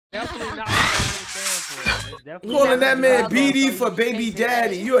Definitely not what I'm saying for. It's definitely Calling that man BD for baby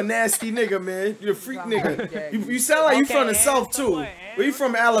daddy. You a nasty nigga, man. You a freak nigga. You sound like you from the South too. Where you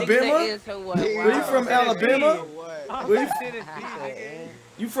from, Alabama? Where you from, Alabama?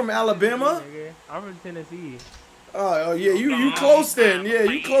 You from Alabama? I'm from Tennessee. Oh yeah, you close then. Yeah,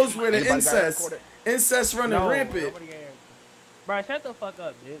 you close with the incest. Incest running rampant. Bro, shut the fuck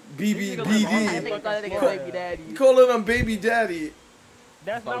up, bitch. BD. You calling them baby daddy.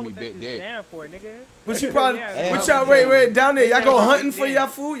 That's not what that stand for, nigga. But you probably, wait, down there, y'all go hunting for your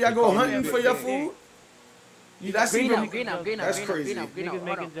food? Y'all go hunting for your food? That's even, that's crazy. Niggas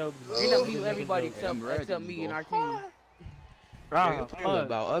making jokes. Green up, mute everybody except me and our team. Bro,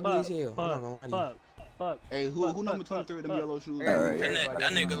 about ugly as hell. Fuck. Hey, who number 23 with them yellow shoes?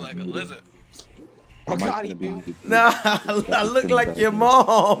 That nigga like a lizard. Nah, I look like your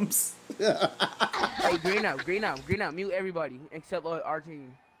mom's. Hey, green up, mute everybody except our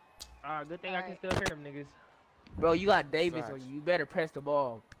team. Alright, good thing I can still hear them niggas. Bro, you got Davis on you. You better press the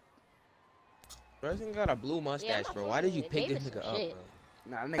ball. Bro, this nigga got a blue mustache, bro. Why did you pick this nigga up, bro?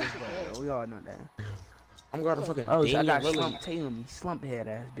 Nah, that nigga's bad, bro. We all know that. I'm gonna fucking. Oh, I got slump head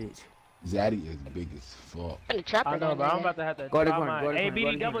ass bitch. Zaddy is big as fuck. I know, bro. I'm about to have to. Go to corner. Hey,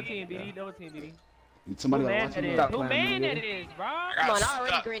 BD, double team, BD. Somebody Who man watching that is? Who man that is, bro? Come on, I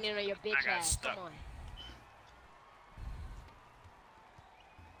already greening on your bitch ass. Come on.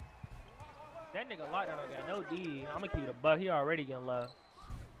 That nigga lockdown got no D. I'ma keep the buck. He already getting love.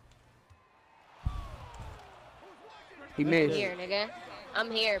 He missed. Here, nigga. I'm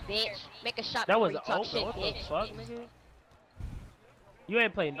here, bitch. Make a shot. That was before you talk open. shit, What the bitch. fuck, nigga? You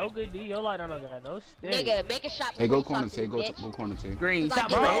ain't playing no good D. Your lockdown got no stick. Nigga, make a shot. Hey, go before corner, you Tay. talk Go shit, bitch. corner, Tay. Green, stop,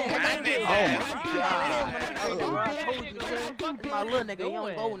 Bro. bro. Oh My little nigga, you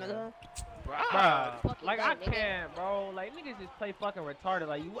don't go, nigga. Bro, like I can't, bro. Like niggas just play fucking retarded.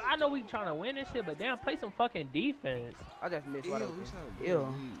 Like you, I know we trying to win this shit, but damn, play some fucking defense. I just missed one. No,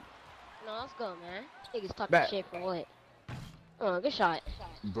 let's go, man. Niggas talking Back. shit for what? Oh, good shot.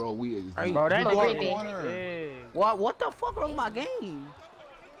 Bro, we is. Bro, that nigga big. What the fuck wrong with my game?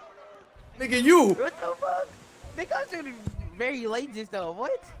 Nigga, you. What the fuck? They got to very late just though.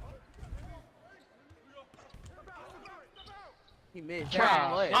 What? He missed.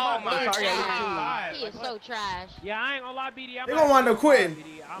 Trash. Oh my god. He is so trash. Yeah, I ain't gonna lie, BD. They gonna wind up quitting.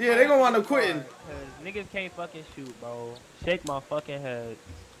 Yeah, they gonna wind up quitting. Cause niggas can't fucking shoot, bro. Shake my fucking head.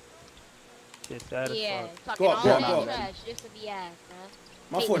 Shit sad Yeah, as fuck. talking Go up, go up, all go up. that trash just to be ass, man.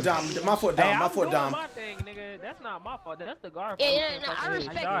 My foot down, my foot Hey, down, my I'm foot doing down. my thing, nigga. That's not my fault. That's the guard. Yeah, I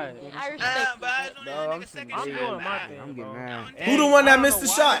respect you. I respect you. I'm doing my thing, I'm bro. getting mad. Who the one that I don't missed know the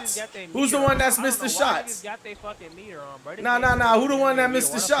why shots? niggas got they Who's the meter one on. that's I missed don't the know why shots? niggas got they fucking meter on, bro. They Nah, can't nah. Who the fucking one that meter.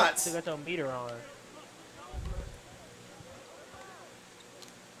 missed the Why fuck shots? they got your meter on?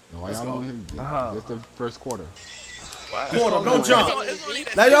 No, why y'all don't hit? That's the first quarter. Quarter, don't jump.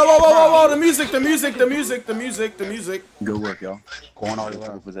 Now, yo, whoa. The music. Good work, y'all. Corner all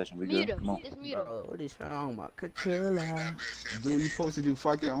Triple possession. We Mute good? him. Come on. Just mute him. Oh, this song, my Coachella. Dude, you supposed to do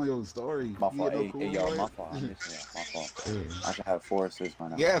fucking on your story. My fault. You know, Hey, y'all, my fault. I missed it. My fault. I should have 4 assists by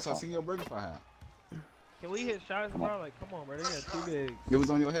now. Yes, I seen your burger for half. Can we hit shots, bro? Like, come on, bro. They got too big. It was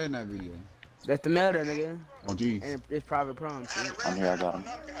on your head in that video. That's the matter, nigga. Oh, geez. And it's private prom, too. I'm here. I got him.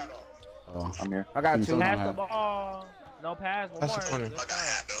 Oh. I'm here. I got 2. Pass the ball. No pass. One That's more. the corner.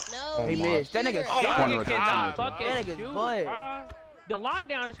 No. He missed. That nigga Oh, Corner you attack, cannot corner fucking attack. That nigga's shoot, butt. bro. The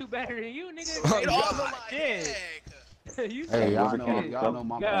lockdown shoot better than you, nigga. Get off my Shit. leg. You Hey, y'all suck. know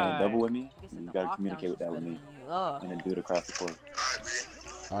my God. Double with me. You gotta communicate with that with me. And then do it across the court.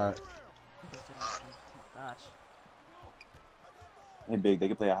 Alright. Gosh. Hey, big. They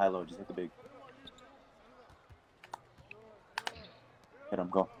can play a high-low. Just hit the big. Hit him.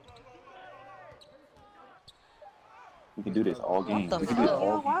 Go. We can do this all game. We can do this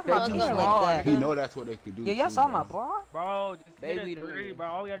all game. He know that's what they could do. Yeah, y'all saw my ball? Bro, just hit Baby, a three, bro.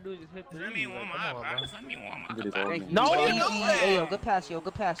 All we gotta do is just hit Let three. me warm Like, up, come on, bro. Let me warm We up. can do this all Thank game. you. No, you Easy. don't Hey, yo, good pass, yo.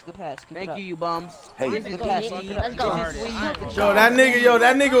 Good pass. Keep Thank it up. you bums. Hey, Let's go, bitch. Let's go. Yo,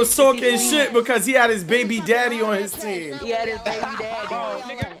 that nigga was talking shit because he had his baby daddy on his team. He had his baby Bro, daddy.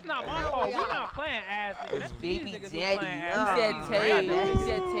 nigga, that's not my fault. We're not playing ass. Nigga. That's Baby these niggas who daddy. playing He ass. said Tay. He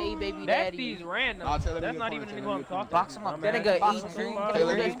said Tay, baby That's daddy. these random. I'll tell him That's your not point, even the tell nigga him I'm talking Box to. him up. I'm That asking nigga box eat him drink. up. Hey,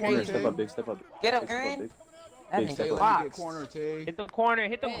 let me That's get corner, Step Tay. up, big. Step up. Get up, Big, step up, Green. big. That Big, nigga step Tay, up. let me box. get corner, Tay. Hit the corner.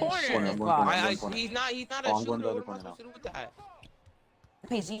 Hit the Corner, corner. I'm going corner, I'm going corner. He's not Oh, a I'm shooter. going to the What other am I corner supposed to do with that?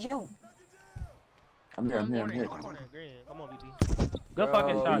 PCU. I'm here. Corner, green. Come on, BB. Good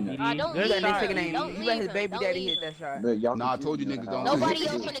fucking shot, BD. don't Good leave That shot. nigga name. Don't You let his leave baby him. daddy Don't hit that shot. But y'all Nah, I can told you shoot. niggas know don't. how. Nobody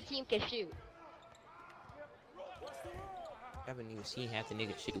else on the team can shoot. haven't even seen half the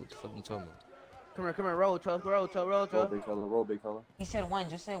nigga shit. What the fuck you talking about? Come here, roll, Chuck, roll, big fella, roll, big fella. He said when,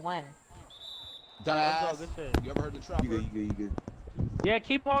 just say when. Dumbass. You ever heard the trap? You good. Yeah,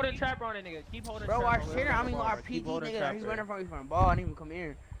 keep holding trapper on it, nigga. Keep holding Bro, trapper. our center, I mean, our PD nigga, he's running from me from the ball. I didn't even come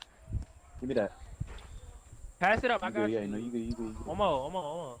here. Give me that. Pass it up, I You got good, you. yeah, no, you good. One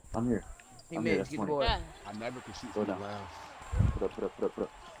more. I'm here. He I'm here, missed, that's get the 20. boy. Yeah. I never could shoot Go from down. the left. Put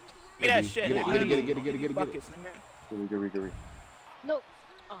up. Get that shit. Get it. Buckets, nigga. Good. No.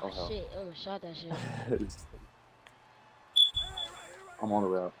 Oh, hell. shit. Oh, shot that shit. I'm on the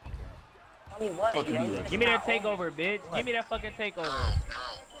way out. I mean, what? Give me that takeover, bitch. Give me that fucking takeover.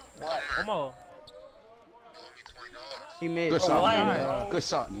 One more. He missed. Good shot, What? man. Good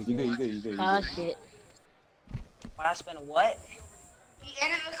shot, nigga. You good. Oh, shit. When I spent what? He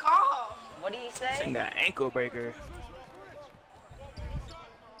ended the call. What did he Sing say? that ankle breaker.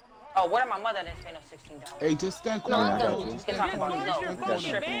 Oh, what if my mother didn't pay no $16? Hey, just stand No, corner, I bro. don't. Just Just stand guard corner. your Stand fucking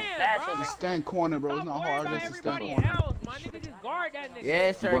corner. man, That's bro. Just stand corner, bro. It's Stop not worrying hard. about Just stand everybody corner. else. My nigga just guard that nigga.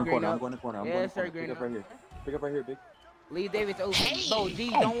 Yes, I'm sir, going green corner. up. I'm going to corner. I'm Yes, going to sir, corner. green Pick up up. right here. Pick up right here, big. Leave Davis open. Bro, G,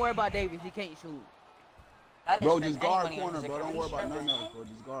 don't worry about Davis. He can't shoot. I didn't Bro, spend just any guard money on corner, music. bro. Don't Are worry you about sure? nothing else, bro.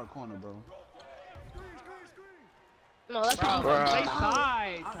 Just guard corner, bro. No, that's not Bro, play right.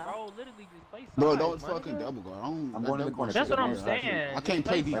 sides, bro. Literally just play sides. Bro, don't my fucking nigga. double guard. I don't, I'm going in the double corner. guard That's shit what I'm don't work. saying. I can't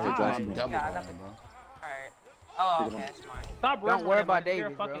play Play defense. sides. I'm double Yeah, I guard, got the- bro. Alright. Oh, okay, that's smart. Stop Don't worry about Davis. You're a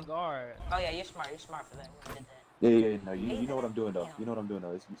Davis, bro. fucking guard. Oh yeah, you're smart for that. You did that. Yeah. No, you know what I'm doing, though. You know what I'm doing,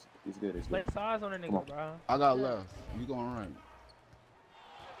 though. It's good. Play sides on a Come on. nigga, bro. I got left. You going right.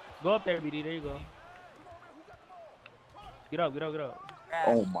 Go up there, BD. There you go. Get up.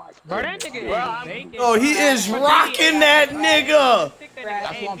 Oh, my Bro, that goodness. nigga is making. Oh, he is rocking that nigga.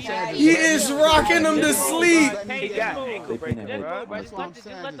 That's what I'm saying. He is rocking him to sleep. Hey, He got just ankle move. breaker, Just bro. move, bro. That's what I'm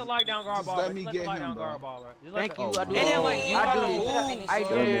saying. Just let the lockdown guard Just ball. let Just me let the get him, lockdown bro. guard ball, bro. Just let Thank the- you. I do And then, like, it. you I gotta do move. it. I do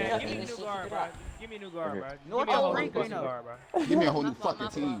Give it. me a new guard, bro. Give me a new guard, bro. No, Give me a whole don't new break fucking it. guard, bro. Give me a whole new fucking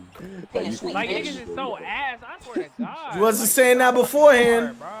team. Like, niggas is so ass. I swear to God. You wasn't saying that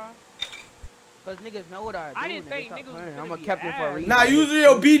beforehand. Bro. Cause niggas know what I do. I didn't think niggas was I'm gonna a be captain for a ass. reason. Nah, usually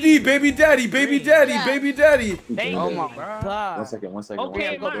your BD, baby daddy. Thank Oh you, my bro. god. One second.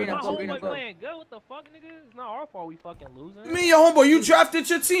 Okay, Go my green up, go green homeboy up, go. playing good. What the fuck, nigga? It's not our fault we fucking losing. Me and your homeboy, you drafted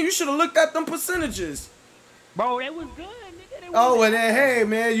your team. You should have looked at them percentages. Bro, they was good, nigga. They Oh, wasn't and then, ass. hey,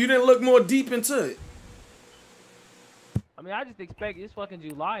 man, you didn't look more deep into it. I mean, I just expect it's fucking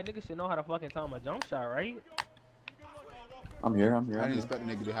July. Niggas should know how to fucking time a jump shot, right? I'm here. I didn't expect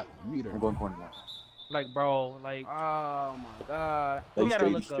the nigga to have meter. I'm going corner now. Like, bro, like, Oh my god. we gotta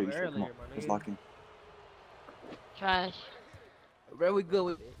Straight, look up straight. Come earlier, on. my Let's nigga. lock in. Trash. Bro, we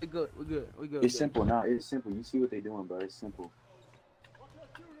good. We good. It's simple now. It's simple. You see what they doing, bro. It's simple.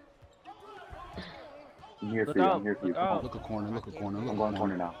 I'm here for you. I'm here for you. Come on. Look a corner. I'm going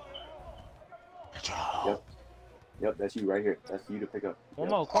corner now. Yep, that's you right here. That's you to pick up. One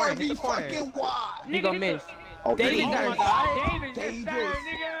more corner, hit the corner. He gonna miss. Oh, David David. got Oh it. my God, David, yes, sir,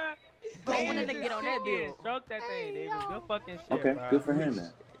 nigga. Don't want him to get on that bill. Stroke that thing, David. Good fucking shit, Okay, bro. good for him,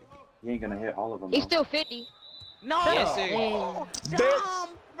 man. He ain't gonna hit all of them. He's though. still 50. No. Yes, sir. Damn. Dumb,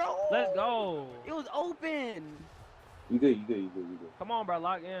 bro. Let's go. It was open. You good. Come on, bro.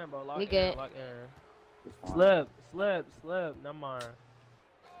 Lock in, bro. Lock We in. good. Lock in. It's fine. Slip. Never mind.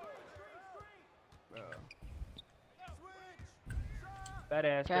 Fat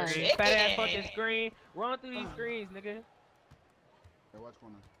ass Trash. screen. Fat ass fucking screen. Run through these screens, nigga. Hey, watch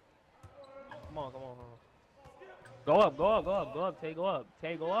corner. Come on. Go up. Tay,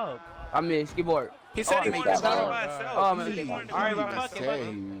 go up. I missed. Keyboard. He said he Oh, wanted to stop. go by himself. Oh, He man. said he wanted to Alright, go bro, by fuck it, himself.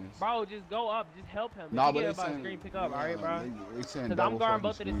 fuck it. Bro, just go up. Just help him. Nah, If but you they get by saying screen, pick up. Alright, bro. They saying Cause I'm double guarding fucking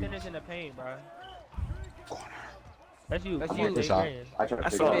both of the screens. centers in the paint, bro. Corner. That's you. That's Come you. on, Good Tay shot. Green. I tried to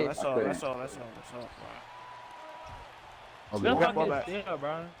That's pick all. it up. That's I all. couldn't. That's all. Okay. Good Ball fucking back. steal,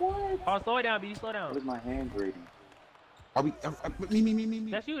 bro. Oh, slow it down, B. Slow What down. is my hand grading? Are we?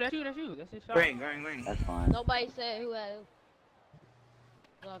 Me. That's you. That's his shot. Green. That's fine. Nobody said who had it.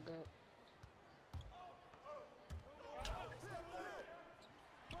 It's all good.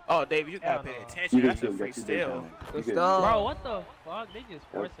 Oh, David, you gotta pay attention. You That's a good, free you good, steal. you Good good. stuff. Bro, what the fuck? They just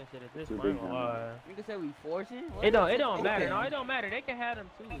forcing shit at this Too point. big now. Why? You can say we forcing. What? It don't Okay. matter. No, it don't matter. They can have them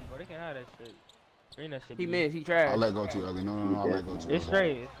too, bro. They can have that shit. Green that shit. He B. missed. He I tried. let go too early. No. I let go too early. It's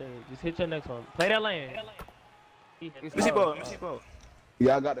straight. Just hit your next one. Play that lane. Let me see both.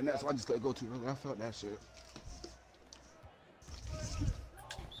 Yeah, I got the net, so I just let go too early. I felt that shit.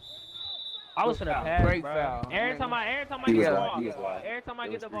 I was finna pass, Great bro. foul. Every time I He get was the wide, ball, he was wide. every time I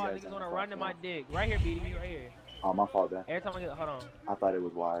There get the was three ball, guys niggas on gonna the run to front my line. dick. Right here, BD, right here. Oh, my fault, then. Every time I get, hold on. I thought it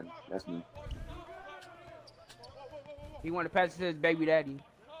was wide. That's me. He wanted to pass it to his baby daddy.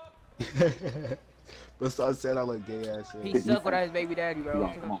 But so I said I look gay ass shit. He suck without his baby daddy,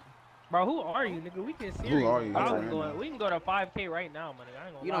 bro. Come on. Bro, who are you, nigga? We can serious. Who are you? We can go to 5K right now, man. I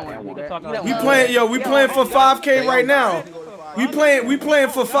ain't gonna You don't want to do that. We playing, yo. We playing for 5K right now. We playing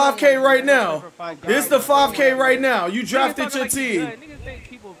for 5K right now. Here's the 5K right now. You drafted your team.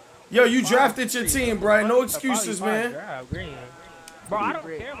 Yo, you drafted your team, bro. No excuses, man. Bro, I don't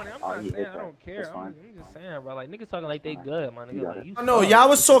care, man. I'm not saying I don't care. I'm just saying, bro. Like, niggas talking like they good, man. Nigga, like, you no, y'all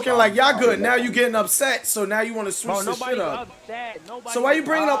was talking like y'all good. Now you getting upset, so now you want to switch the shit up. So why you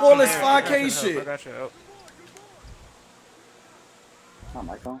bringing up all this 5K shit? Not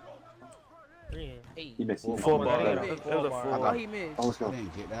my phone. He missed. Full ball. Oh, he missed. Oh, let's go. I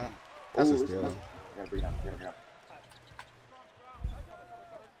didn't get that. That's a steal.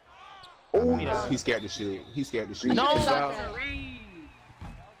 Oh, He's scared to shoot. He's scared to shoot. No.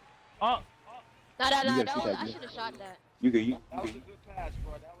 Oh. No, I should have shot that. You good.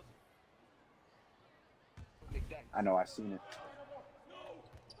 I know. I seen it.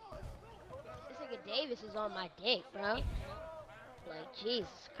 This nigga Davis is on my dick, bro. Like,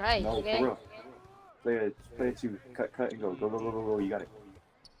 Jesus Christ, No, okay? for real. Play it too. Cut and go. Go. You got it.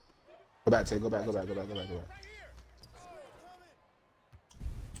 Go back, Tay. Go back. Let's go.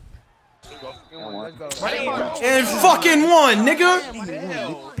 And fucking one,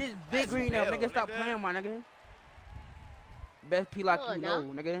 nigga. This big green up, nigga. Stop playing, my nigga. Best P like you know,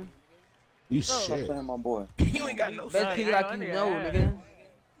 nigga. You Stop shit. playing my boy. You ain't got no Best P like you know, nigga.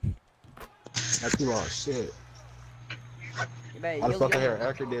 That's you all shit. How the fuck I hear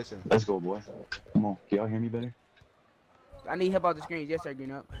air conditioning? Let's go, boy. Come on. Can y'all hear me better? I need help out the screen. Yes, sir,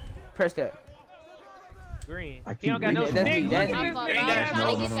 green up. Press that. Green. I He don't got no keep stick. That's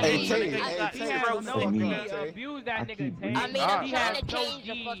Abuse that nigga. I mean, I'm trying to change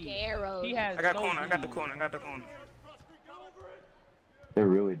the fucking arrows. He has I got the corner. They're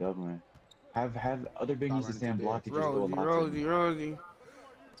really doubling. Have other big needs to stand block and just go a lot. Rosie.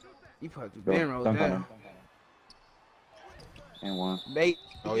 You probably been rolled down. And one. Bait.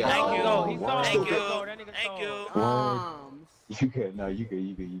 Oh yeah. Thank you. He saw Thank it. you. That nigga Thank saw you. You good. No, you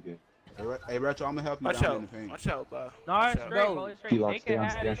good. Hey, Retro, I'm gonna help you Watch down out. in the paint. Watch out, bro. No, it's straight, bro. It's straight. They Stay can on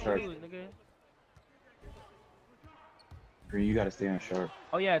have it sharp. lose, nigga. Green, you gotta stay on sharp.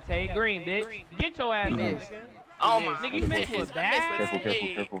 Oh yeah, Tay. Green, bitch. Get your ass in, nigga. Oh my. Nigga, you missed with that.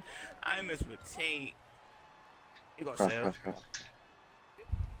 Careful. I miss with Tate. You gonna Cross. sell?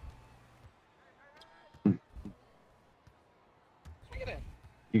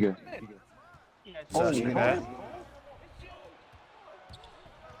 You good. Oh, man.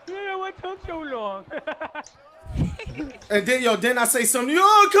 Yeah, what took so long? And then I say something. Yo,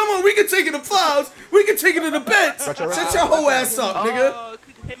 come on, we can take it to fouls. We can take it to the bench. Shut your whole ass up, nigga.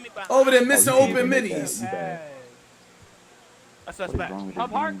 Over there missing open middies. That's back. Up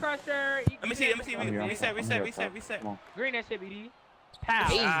hard crusher. Let me see. Reset. Green that shit, BD. Pow.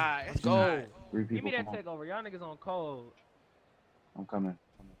 Ah, Let's go. Give me that takeover. Y'all niggas on cold. I'm coming.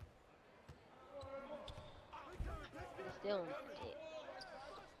 Still.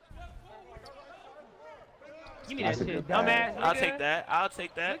 Give me that shit, dumbass. I'll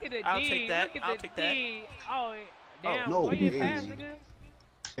take that. Look at the D. Look at the D. Oh, damn. no, Where you hey. pass, nigga?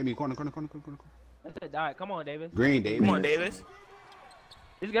 Hey, me, corner. That's a die. Come on, Davis. Green, Davis. Come on, Davis.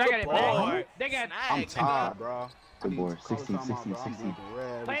 This guy got it back. They got. I'm tired, bro. Good boy. 16.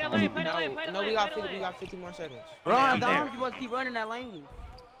 Play the lane. No, we got 50 more seconds. Run, Dom. You supposed to keep running that lane.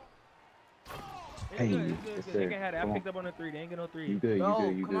 It's Hey, good. yes, They sir. can have that. I Come picked up on the 3. They ain't get no 3. You good.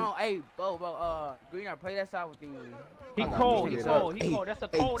 Come on. Hey, Bo, Green, play that side with me. He cold. That's a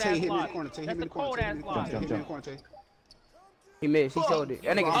cold ass block. That's a cold ass block. He missed. He showed it.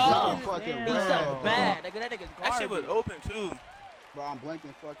 That nigga fucking he red, sucked bro. bad. Nigga, that nigga's That shit was garbage. open too. Bro, I'm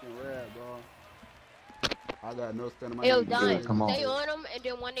blanking fucking red, bro. I got no stand on my Yo, name. Don, Come on. stay on them, and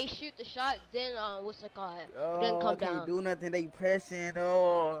then when they shoot the shot, then what's it called? Then Oh, come I can't down. do nothing. They pressing.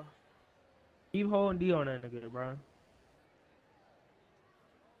 Oh. Keep holding D on that nigga, bro.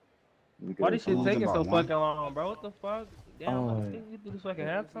 We Why good. this shit Losing taking by so one. fucking long, bro? What the fuck? Damn, Oh. what the fuck you do this fucking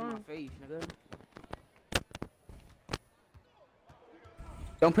halftime? Face, nigga.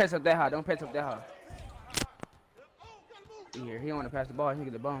 Don't press up that high. Here, he don't want to pass the ball. He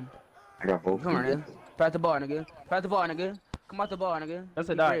get the bum. I got both. Come on, nigga. Pass the ball, nigga. Come out the ball, nigga. That's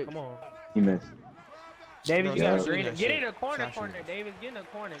a die. Come on. He missed. Davis, you Yeah, got green. that Get shit. in the corner, Davis. Get in the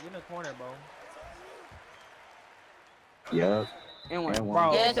corner, bro. Yep. And one. And one.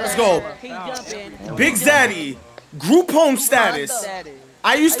 Bro, Yes, Let's sir. go. He jumping. Big Zaddy. Group home status. Status.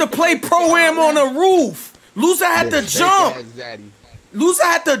 I used to play pro-am on a roof. Loser had to jump. Loser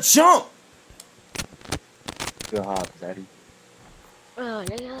had to jump. Good hop, Zaddy. Oh,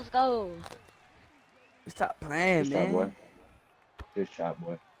 nigga, let's go. Stop playing, Good man. shot, boy. Good shot,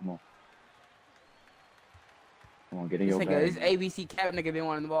 boy. Come on. Come on, get in This your nigga, bag. this ABC cap nigga been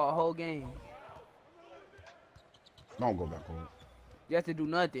wanting the ball the whole game. Don't go back home. You have to do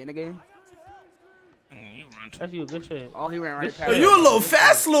nothing, nigga. That's you, good shit. Oh, he ran right Yo, past. you a little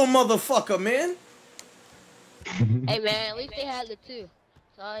fast little motherfucker, man. Hey, man, at least they had the 2.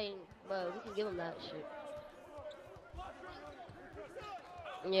 So, but we can give them that shit.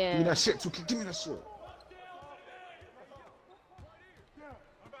 Yeah. Give me that shit, 2K. Give me that shit.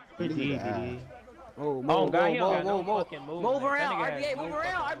 Oh, God, he don't got no move. fucking movement. Move around, That nigga RBA, has move no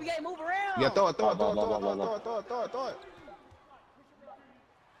around, fucking- RBA, move around. Yeah, throw it.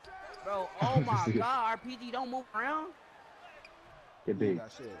 Bro, oh my God, RPG, don't move around. Get Give big. me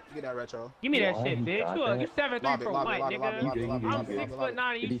that shit. Get that retro. Give me that Why shit, he bitch. got You that? 7'3" for white, nigga. I'm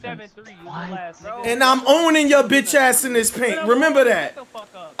 6'9" and you Defense. 7'3". You last, nigga. And I'm owning your bitch ass in this paint. Remember that. Shut the fuck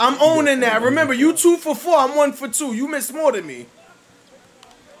up. I'm owning that. Remember, you 2 for 4. I'm 1 for 2. You missed more than me.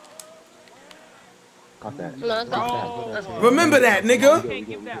 Got that. Let's go. Remember that, You nigga. can't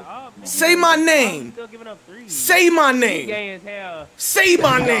give that up. nigga. Say my name. Still giving up 3s. Say my You name. gay as hell. Say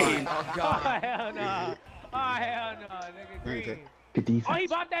my name. Oh, hell no. Oh, hell no, nigga. Green. Good Oh, he defense.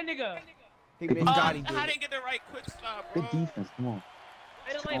 bought that nigga. He Good missed defense. God, he I did. didn't get the right quick stop, bro. Good defense. Come on.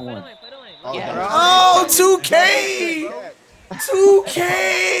 Play the lane, play the lane, play the lane. Oh, 2K.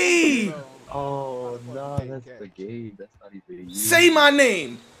 2K. Oh, no, that's the game. That's not even you. Say my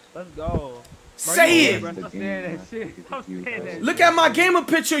name. Let's go. Say it. Bro, stop saying that shit. Stop saying that shit. Look at my gamer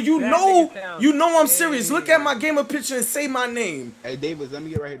picture. You That know nigga sounds I'm serious. Look at my gamer picture and say my name. Hey, Davis, let me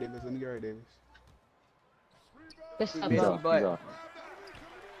get right here, Davis. Good stuff, He's bro. off. He's off.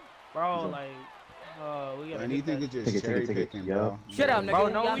 Bro, like, we gotta Anything get is that. just cherry picking, bro. Shut up, Bro,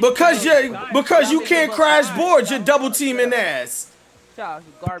 nigga. no, Y'all- Because you can't crash boards. You're double teaming ass. Shut up,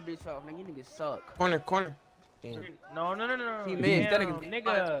 you garbage off, nigga. You niggas suck. Corner. No. He missed. That Damn,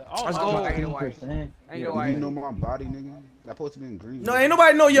 nigga. Oh, Let's oh, go. oh. Ain't no white. Ain't no You white. know my body, nigga. That supposed to be in green. No, ain't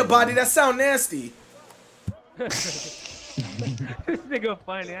nobody know your body. That sound nasty. This nigga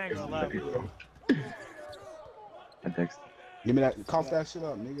funny, I ain't gonna lie. I text. Give me that. Cough that shit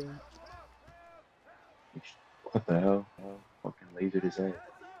up, nigga. What the hell? Fucking lasered his head.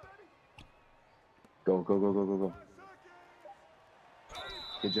 Go.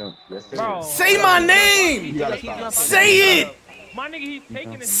 Good jump. Yes, sir. Bro. Say my name. You gotta stop. Say it. My nigga, he's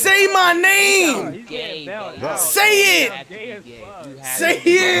taking his Say my name. He's getting bailed bro. out. Say it. Gay as fuck. Say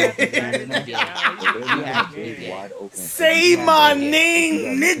it. Wide open. Say my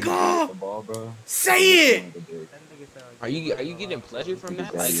name, nigga. The ball, bro. Say it. That nigga sound Are you getting pleasure from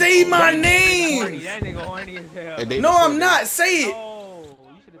that? Like, Say my horny. name. That nigga horny as hell. Hey, Davis, No, I'm not. Say it. Oh,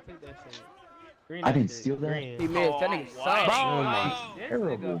 you should have taken that shit. Green I that didn't shit. steal that. Green. He missed. That nigga Bro, sucks. like, this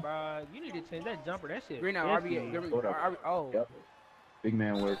terrible. nigga, bro, you need to change that jumper. That shit. Green out, risky. RBA. Oh. Yep. Big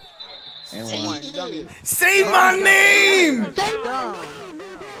man work. And Come one. on, dummy. Say my name.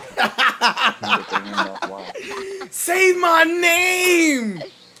 Say my name.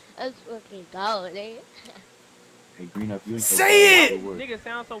 Let's fucking go, nigga. Hey, Green up. You ain't Say it. Nigga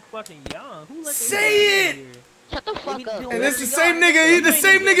sound so fucking young. Who let this Say nigga it. in here? Shut the fuck up. And it's the same nigga. He the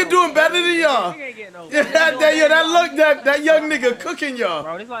same nigga doing better than y'all. Nigga ain't getting no. Yeah, that young nigga cooking y'all.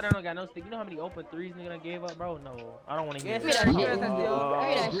 Bro, this why they don't got no stick. You know how many open threes nigga done gave up, bro? No, I don't want to hear Yes, it. that shit. Give me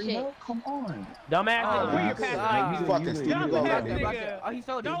that shit. Come on. Dumbass nigga, where you God. pass? You fucking stupid. Dumb Go ass ahead, nigga. Davis. Oh, he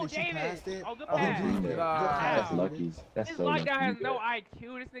sold No, it. Davis. Oh, good Oh, he pass. dreamed it. That's lucky. That's This so white lucky. guy has no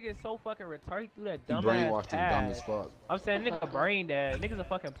IQ. This nigga is so fucking retarded. He threw that He dumb brainwashed ass him dumb as pass. fuck. I'm saying nigga brain dead. Nigga's a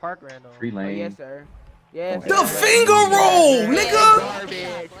fucking park random. Free Oh, lane. yes, sir. Yes. The finger roll,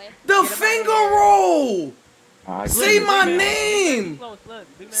 nigga. The finger roll. Say my name.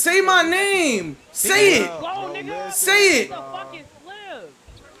 Say my name. Say it. Slow, nigga. Say it. It's a fucking slip.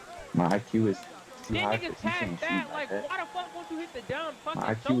 My IQ is too Then high for niggas you tag can't shoot that. like Like, that. why the fuck won't you hit the down fucking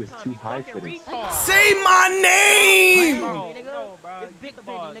My IQ is showtime, too you high fucking for this. retard? Say my name. Bro, Nigga, no, bro. it's big Get the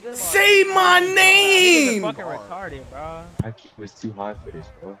ball, nigga. get the ball. Say my Niggas name. fucking retarded, bro. My IQ is too high for this,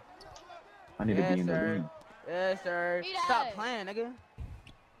 bro. I need to Yes, be in the sir. league. Yes, sir. Stop playing, nigga.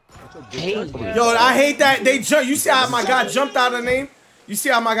 Yo, I hate that they jump. You see how my guy jumped out of the name? You see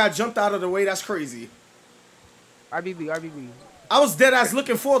how my guy jumped out of the way? That's crazy. RBB. I was dead ass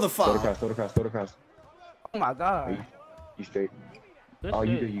looking for the Throw the foul. cross, throw the cross. Oh my god. You straight. Good Oh,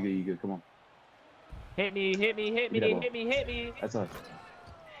 you shit. good. Come on. Hit me. Get that ball. Hit me. That's us.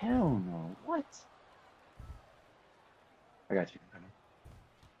 Hell no. What? I got you.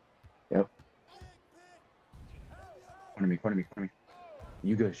 Yep. Corner me.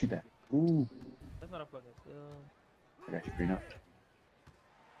 You good. Shoot that. Ooh. That's not a fucking steal. I got you green up.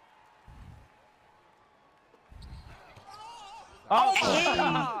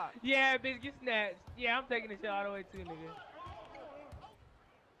 Oh, yeah, bitch, get snatched. Yeah, I'm taking the shot all the way too, nigga.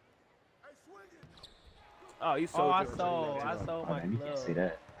 Oh, you Oh, I sold sold my You can't say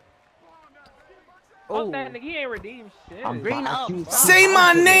that. Oh, that nigga, he ain't redeemed shit. I'm green up. Say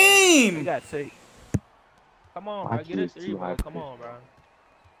my name. You got sick. Come on, bro. Get a 3, bro. Come on, bro.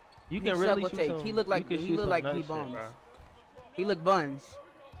 You can really shoot some. He look like he buns. He look buns.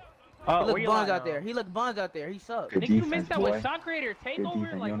 He look buns out there. He look buns out there. He sucks. Nigga, you missed that with shot creator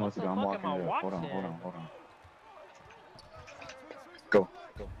takeover? Like, you know what the fuck am I watching? Hold on. Go.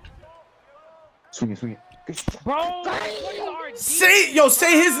 Swing it. Bro, say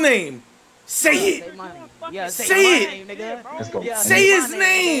his name. Say it. Yeah, say it. Let's go. Say his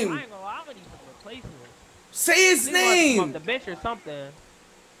name. Say his name. Off the bench or something.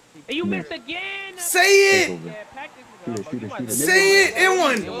 And you missed again. Say it. Shoot it. Say it in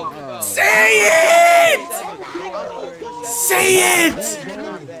one. Say it. Say it.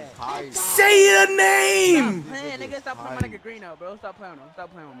 Say the name. Man, nigga, stop playing my nigga green out, bro. Stop playing him. Stop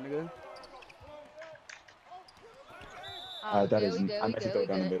playing him, nigga. That is. I meant to throw it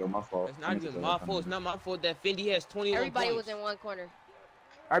down the middle. My fault. It's not just my fault. It's not my fault that Fendi has 21 Everybody points. was in one corner.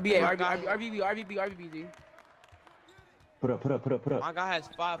 RBB, G. Put up. My guy has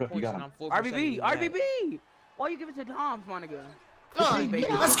 5 points and I'm 4%. RBB. Why you give it to Doms, my nigga?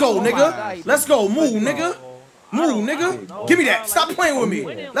 Let's go, nigga. Let's go. Move, nigga. Move, nigga. Give me that. Stop playing with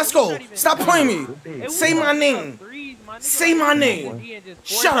me. Let's go. Stop playing me. Say my name. Say my name.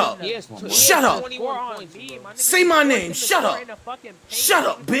 Shut up. Shut up. Say my name. Shut up. Shut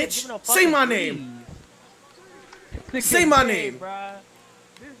up, bitch. Say my name. Say my name.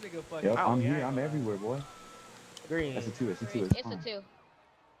 Yep, I'm here. I'm everywhere, boy. Green. That's a 2. It's a 2.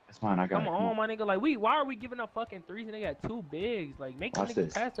 That's fine. I got it. Come on, my nigga. Like, why are we giving up fucking 3s and they got 2 bigs? Like, make the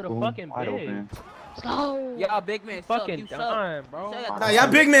niggas pass to the fucking big. Y'all big man suck. Fucking done, bro. Nah,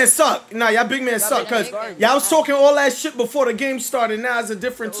 y'all big man suck. Nah, y'all big man suck. Cause y'all was talking all that shit before the game started. Now it's a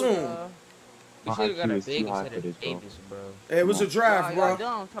different tune. We should have got a big instead of Davis, bro. It was a draft, bro.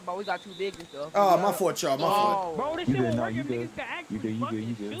 Talk about we got 2 bigs and stuff. Oh, my fault, y'all. My fault. Bro, this shit won't work if niggas can actually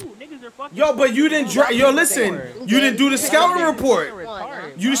fucking shoot. Niggas are fucking. Yo, but you didn't draft. Yo, listen. You didn't do the scouting report.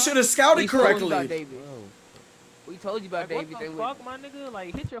 You should have scouted correctly. We told you about Davis. What the fuck, my nigga?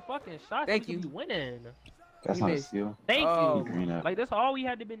 Like, hit your fucking shots. Thank you. Be winning. That's not a steal. Thank you. Like, that's all we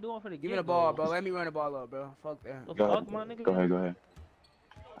had to been doing for the game. Give me the ball, bro. Let me run the ball up, bro. Fuck that. Fuck, my nigga. Go ahead.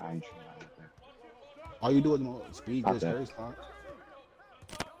 I ain't trying. All you do is more speed this first, huh?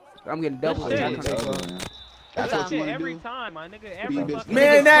 I'm getting double. That's what you every time, my nigga. Every fucking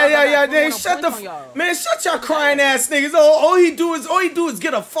man, man, shut your crying ass niggas. All he do is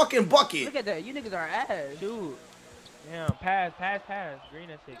get a fucking bucket. Look at that. You niggas are ass. Dude. Yeah, pass. Green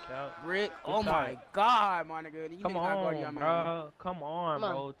that shit, out. Rick, oh my god, my nigga. You Come on, bro. Come on,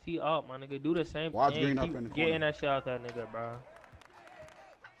 bro. Tee up, my nigga. Do the same thing. Keep getting that shit out that nigga, bro.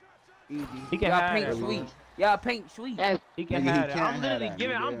 Easy. He can have paint sweet. Y'all paint sweet. He can have it. I'm literally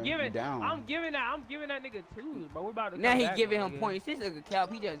giving. I'm giving that nigga 2s, bro. We're about to. Now he giving him points. This nigga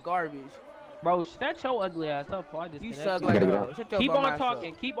Cap, he just garbage. Bro, shut your ugly ass up. You suck like a. Keep on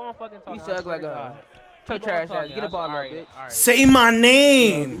talking. Keep on fucking talking. You suck like a. Touch trash ass. Get a ball up, bitch. Say my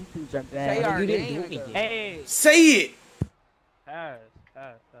name. Say our name. Hey. Say it. Pass.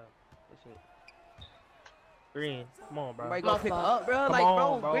 Green, come on, bro. Somebody go pick up, bro. Come like,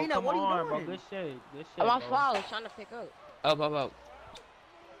 on, bro, Green up. What are you doing? Bro. Good shit. I'm on foul. Trying to pick up. Up.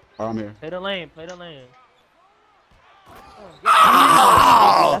 I'm here. Play the lane.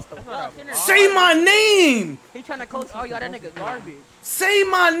 Oh! Say my name. He trying to coach. Oh, y'all, that nigga garbage. Say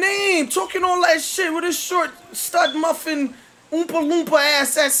my name. Talking all that shit with a short stud muffin, oompa loompa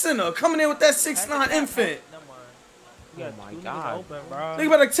ass at center. Coming in with that 6'9" infant. Oh my god. Open, bro. Nigga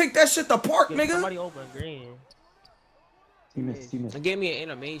better take that shit to park, nigga. Somebody open Green. He missed. Give me an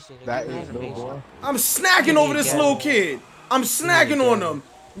animation. That is little boy. I'm snagging over this little kid. I'm snagging on him.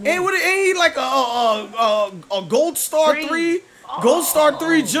 Ain't he like a gold star 3? Gold star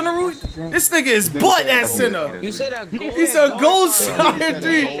 3 general? This nigga is butt at center. You said that gold. He's a gold star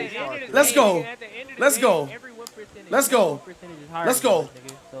 3. Let's go. Let's go. Let's go. Let's go.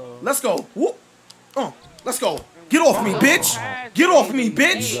 Let's go. Whoop. Let's go. Get off me, bitch. Get off me,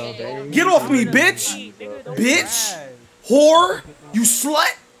 bitch. Get off me, bitch. Bitch. Whore. You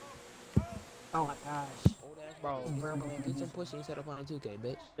slut. Oh my gosh. Bro, get some pussy and set up on a 2K,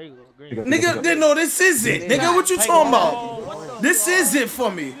 bitch. There you go, Green. Nigga, no, this is it. Nigga, what you talking about? This is it for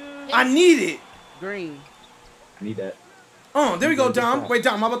me. I need it. Green. I need that. There we go, Dom. Wait,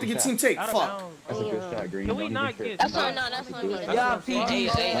 Dom, I'm about to get team take. Fuck. That's a good shot, Green. Can we not get? That's on. No, that's on me. Yeah,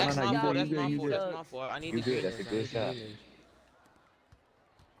 Hey, that's No, no, my fault. you That's good. my fault. I need You the good. That's a good shot.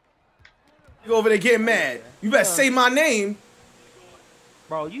 You over there getting mad. You better say my name.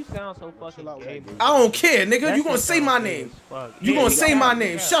 Bro, you sound so fucking gay. I don't care, nigga. You gonna say my name. You gonna say my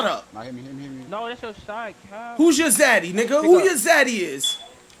name. Shut up. Hit me. No, that's your shot, Kyle. Who's your zaddy, nigga? Who your zaddy is?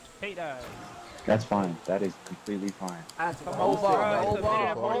 Take that. That's fine. That is completely fine. Hold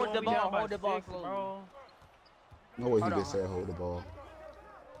the ball. Bro. No way he just said hold the ball.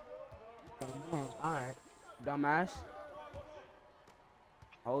 Alright. Dumbass.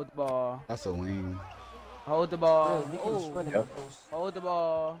 Hold the ball. That's a wing. Hold the ball. Yep. Hold the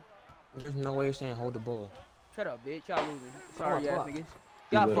ball. There's no way you're saying hold the ball. Shut up, bitch. Y'all losing. Sorry, ass niggas.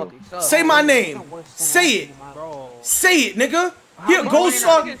 Y'all fucking suck. Say my name. Say it. Say it, nigga. He a Gold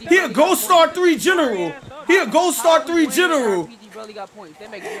Star. He a Gold Star 3 General. He a Gold Star 3 General.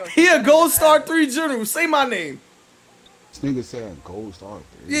 He a Gold Star 3 General. Say my name. This nigga said Gold Star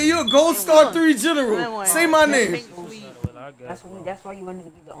 3. Yeah, you a Gold Star 3 General. Say my name. That's why you wanted to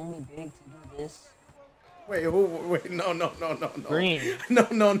be the only big to do this. Wait, no. Green.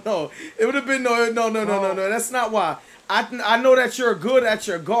 No. It would have been no. That's not why. I know that you're good at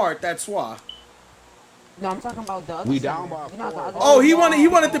your guard. That's why. No, I'm talking about the other We side. down by 4. Oh, he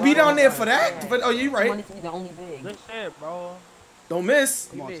wanted to be down there for that. But oh, you He right. wanted to be the only big. Good shit, bro. Don't miss.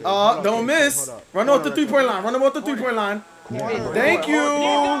 Come on, Tay. Don't miss. Run off the 3-point line. Run off the 3-point line. Thank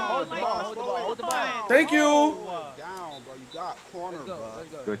you. Thank you. Down, bro. You got corner, bro.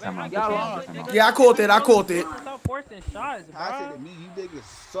 Good time out. Yeah, I caught it. Stop forcing shots, Pass it bro. to me. You niggas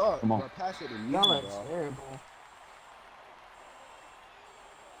suck. Come on. Bro. Pass it to me, Y'all are bro. terrible.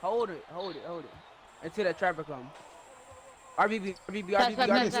 Hold it. Until that trapper comes. RBB. Get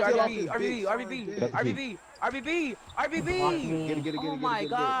it. Oh my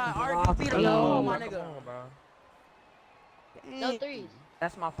god. RBB. Oh my nigga. No threes.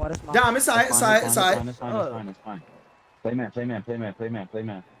 That's my fault. Damn, it's alright. It's fine. Play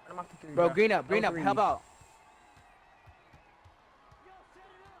man. Bro, green up. Help out.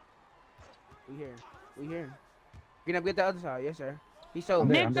 We here. Green up, get the other side. Yes, sir. He's so I'm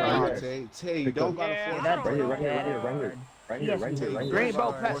Tay, you don't gotta force it. Right here. Green,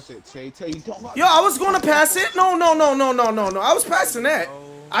 bro, pass. Tay, you don't gotta. Yo, I was gonna pass it. No. I was passing that.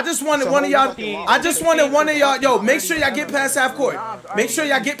 I just wanted one of y'all. Yo, make sure y'all get past half court. Make sure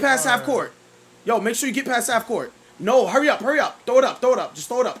y'all get past half court. Yo, make sure you get past half court. No, hurry up. Throw it up. Just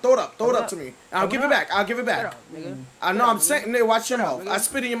throw it up to me. I'll give it back. I know I'm saying, nigga, watch your mouth. I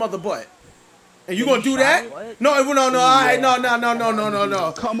spit in your mother butt. And you gonna do that? No. Alright,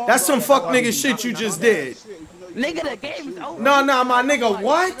 no. Come on, That's some bro. fuck nigga shit you just did. Nigga, the game is over. No, my nigga,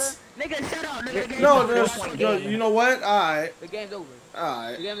 what? Nigga, shut up. Nigga, No, you know what? Alright. The game's over.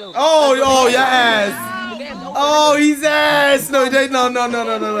 Alright. The game's over. Oh, your ass. The game's over. Oh, he's ass. No.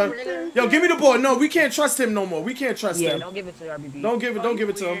 Yo, give me the ball. No, we can't trust him no more. We can't trust Yeah, him. don't give it to RBB. Don't give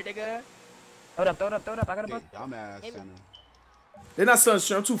it to him. Throw it up. I got a buck. Dumbass center. They're not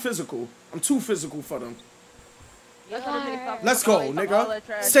sunshine. I'm too physical for them. Let's go, nigga.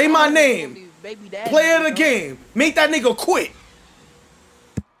 Say my name. Player of the game. Make that nigga quit.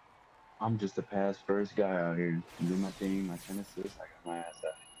 I'm just a pass first guy out here. Do my thing, my 10 assists. I got my ass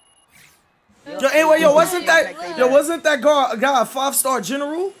out. Yo, wasn't that guy a 5-star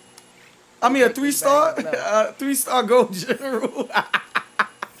general? I mean a 3-star, 3-star gold general.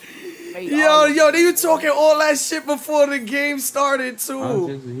 Yo, they were talking all that shit before the game started too. I'm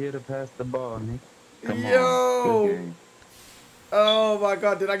just here to pass the ball, nigga. Come Yo. on. Good game. Oh my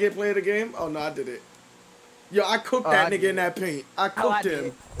god, did I get play of the game? Oh no, I did it. Yo, I cooked that nigga in that paint. I cooked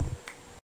him.